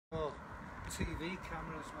TV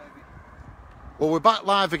cameras, maybe. Well, we're back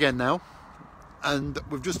live again now, and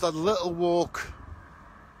we've just had a little walk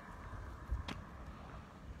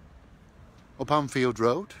up Anfield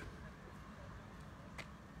Road.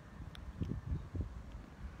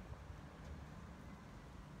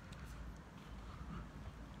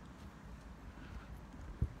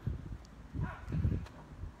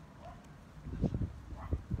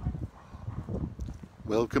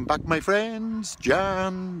 Welcome back, my friends.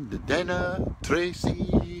 Jan, Dana,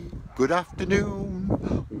 Tracy, good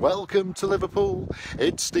afternoon. Welcome to Liverpool.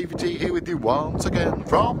 It's Stevie T here with you once again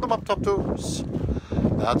from the Mop Top Tours.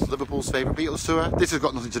 That's Liverpool's favourite Beatles tour. This has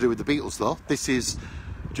got nothing to do with the Beatles though. This is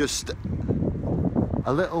just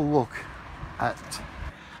a little look at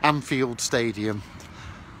Anfield Stadium,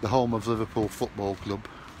 the home of Liverpool Football Club.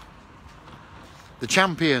 The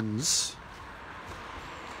champions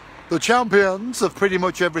of pretty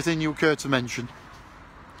much everything you care to mention.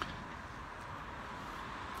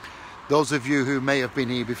 Those of you who may have been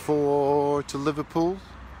here before to Liverpool,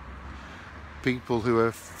 people who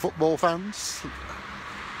are football fans,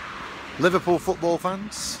 Liverpool football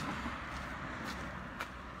fans,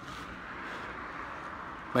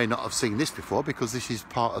 may not have seen this before because this is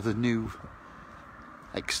part of the new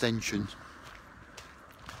extension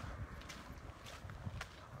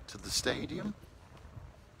to the stadium.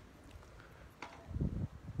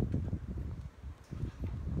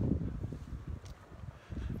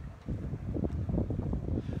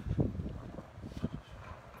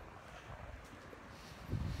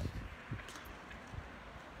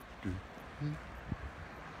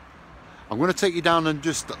 I'm going to take you down and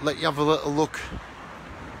just let you have a little look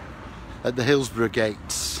at the Hillsborough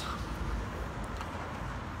gates.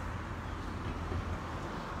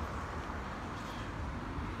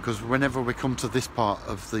 Because whenever we come to this part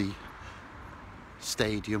of the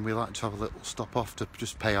stadium, we like to have a little stop off to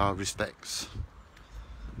just pay our respects.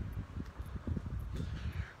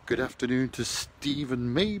 Good afternoon to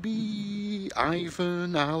Stephen, maybe,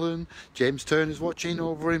 Ivan, Alan, James Turner's watching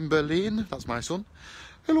over in Berlin. That's my son.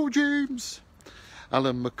 Hello, James.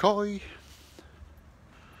 Alan McCoy.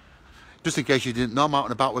 Just in case you didn't know, I'm out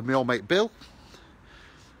and about with my old mate Bill.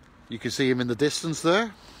 You can see him in the distance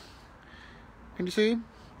there. Can you see him?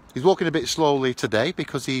 He's walking a bit slowly today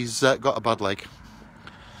because he's got a bad leg.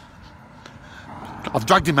 I've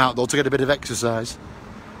dragged him out though to get a bit of exercise.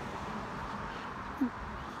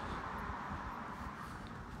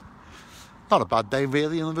 Not a bad day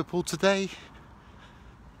really in Liverpool today.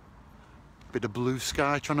 Bit of blue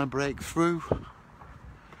sky trying to break through.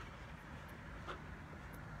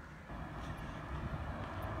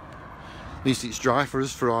 At least it's dry for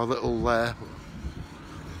us for our little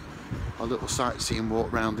sightseeing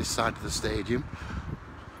walk round this side of the stadium.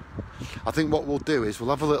 I think what we'll do is we'll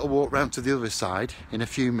have a little walk round to the other side in a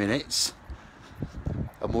few minutes,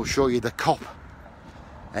 and we'll show you the Kop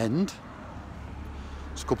end.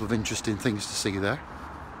 There's a couple of interesting things to see there.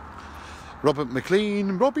 Robert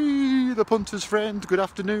McLean, Robbie, the punter's friend, good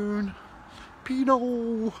afternoon.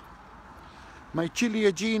 Pino, my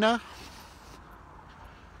Chilia Gina,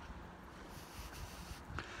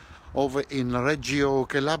 over in Reggio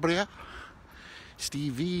Calabria,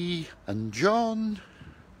 Stevie and John.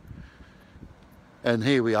 And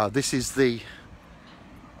here we are, this is the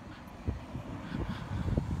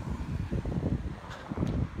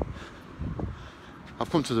I've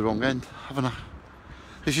come to the wrong end, haven't I?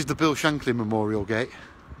 This is the Bill Shankly Memorial Gate.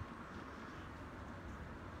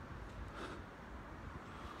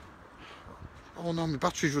 Oh no, my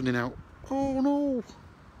battery's running out. Oh no!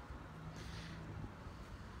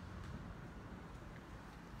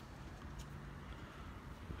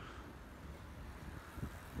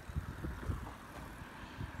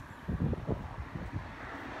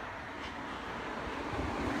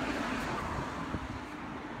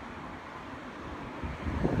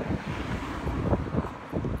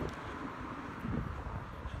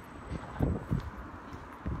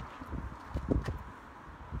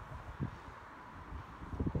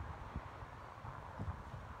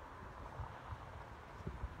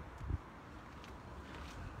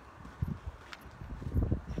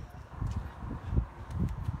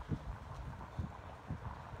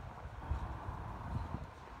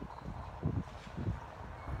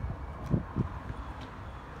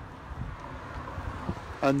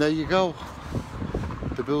 And there you go,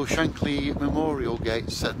 the Bill Shankly Memorial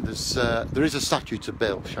Gates, and there is a statue to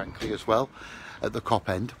Bill Shankly as well at the Kop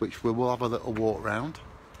end, which we will have a little walk round.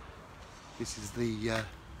 This is the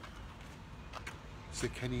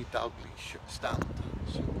Kenny Dalglish stand,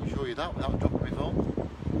 so I'll show you that without dropping my phone.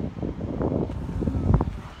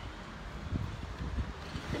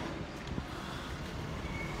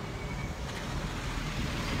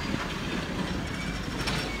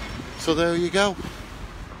 So there you go.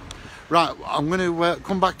 Right, I'm going to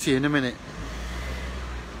come back to you in a minute